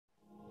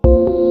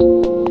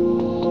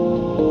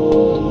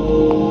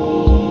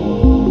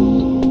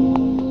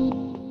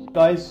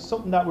guys,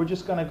 something that we're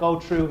just going to go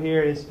through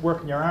here is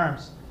working your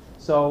arms.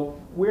 So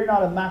we're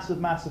not a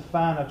massive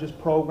fan of just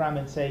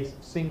programming, say,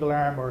 single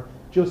arm or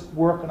just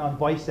working on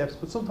biceps,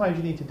 but sometimes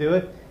you need to do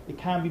it. It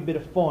can be a bit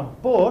of fun,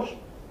 but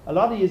a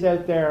lot of you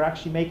out there are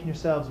actually making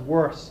yourselves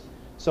worse.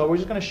 So we're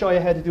just going to show you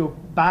how to do a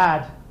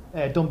bad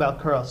dumbbell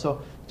curl.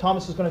 So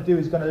Thomas is going to do,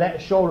 he's going to let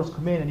his shoulders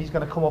come in and he's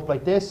going to come up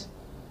like this.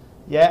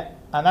 Yeah,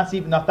 and that's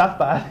even not that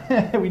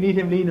bad. We need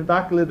him leaning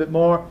back a little bit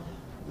more.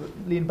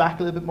 Lean back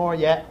a little bit more,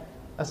 yeah.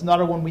 That's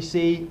another one we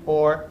see.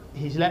 Or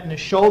he's letting his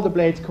shoulder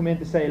blades come in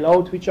to say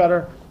hello to each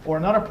other. Or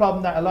another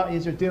problem that a lot of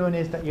you are doing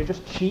is that you're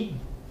just cheating.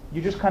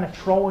 You're just kind of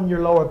throwing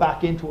your lower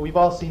back into it. We've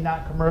all seen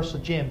that in commercial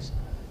gyms.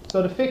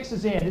 So the fix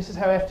is in. This is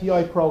how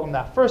FTI programmed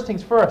that. First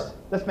things first,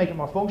 let's make it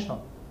more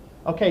functional.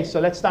 Okay, so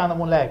let's stand on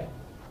one leg.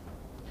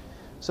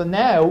 So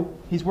now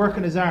he's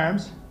working his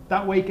arms.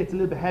 That weight gets a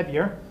little bit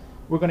heavier.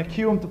 We're going to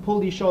cue him to pull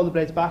these shoulder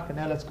blades back, and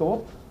now let's go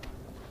up.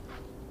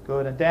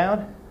 Good, and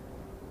down.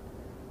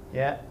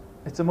 Yeah,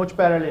 it's a much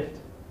better lift.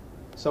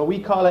 So we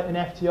call it in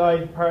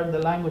FTI, pardon the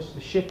language,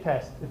 the shit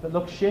test. If it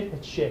looks shit,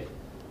 it's shit.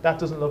 That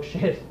doesn't look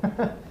shit.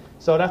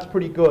 So that's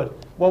pretty good.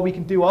 What we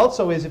can do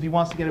also is if he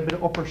wants to get a bit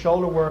of upper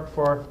shoulder work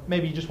for,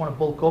 maybe you just want to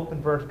bulk up,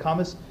 inverted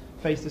commas,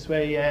 face this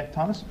way,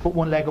 Thomas. Put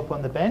one leg up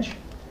on the bench.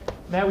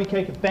 Now we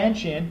take a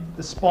bench in,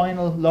 the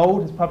spinal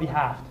load is probably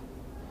halved.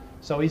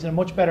 So he's in a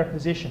much better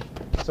position.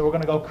 So we're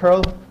going to go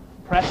curl,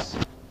 press.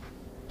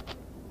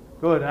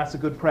 Good, and that's a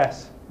good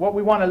press. What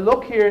we want to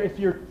look here, if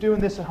you're doing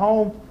this at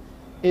home,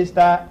 is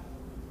that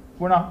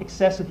we're not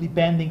excessively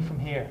bending from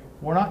here.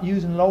 We're not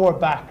using lower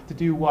back to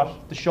do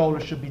what the shoulder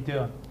should be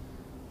doing.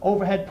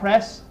 Overhead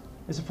press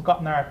is a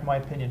forgotten art, in my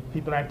opinion.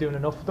 People aren't doing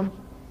enough of them.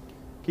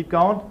 Keep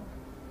going.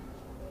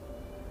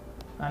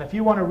 And if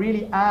you want to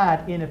really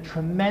add in a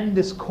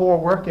tremendous core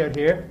workout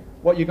here,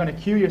 what you're going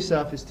to cue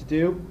yourself is to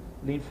do,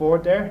 lean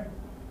forward there.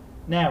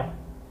 Now,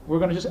 we're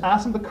going to just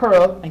ask him to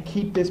curl and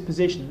keep this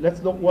position.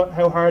 Let's look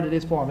how hard it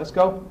is for him. Let's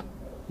go.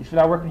 You feel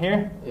that working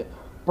here? Yeah.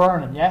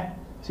 Burning, yeah?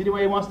 See the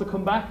way he wants to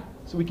come back?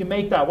 So we can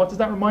make that. What does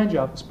that remind you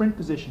of? A sprint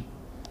position.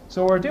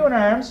 So we're doing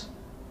arms.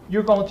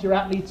 You're going to your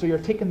athlete, so you're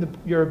ticking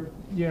your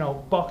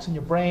box in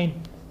your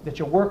brain that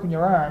you're working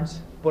your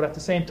arms, but at the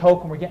same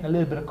token, we're getting a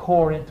little bit of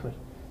core into it.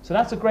 So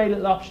that's a great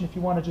little option if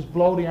you want to just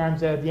blow the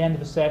arms out at the end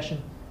of a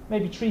session.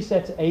 Maybe 3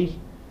 sets of 8.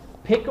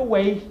 Pick a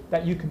weight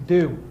that you can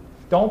do.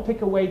 Don't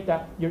pick a weight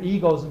that your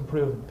ego is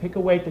improving. Pick a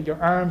weight that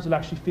your arms will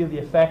actually feel the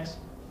effects.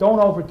 Don't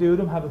overdo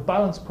them. Have a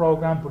balanced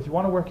program, but if you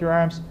want to work your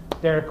arms,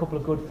 there are a couple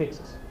of good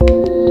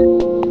fixes.